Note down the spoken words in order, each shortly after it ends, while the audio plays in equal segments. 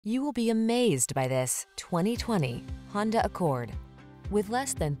You will be amazed by this 2020 Honda Accord. With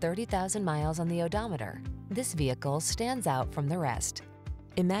less than 30,000 miles on the odometer, this vehicle stands out from the rest.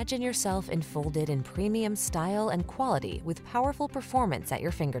 Imagine yourself enfolded in premium style and quality with powerful performance at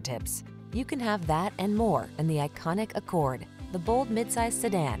your fingertips. You can have that and more in the iconic Accord, the bold midsize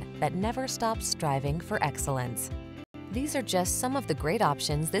sedan that never stops striving for excellence. These are just some of the great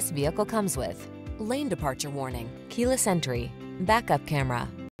options this vehicle comes with: lane departure warning, keyless entry, backup camera,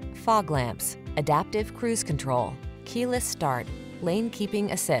 fog lamps, adaptive cruise control, keyless start, lane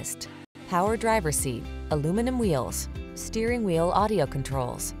keeping assist, power driver seat, aluminum wheels, steering wheel audio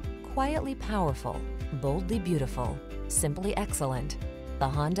controls. Quietly powerful, boldly beautiful, simply excellent. The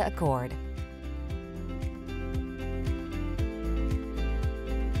Honda Accord.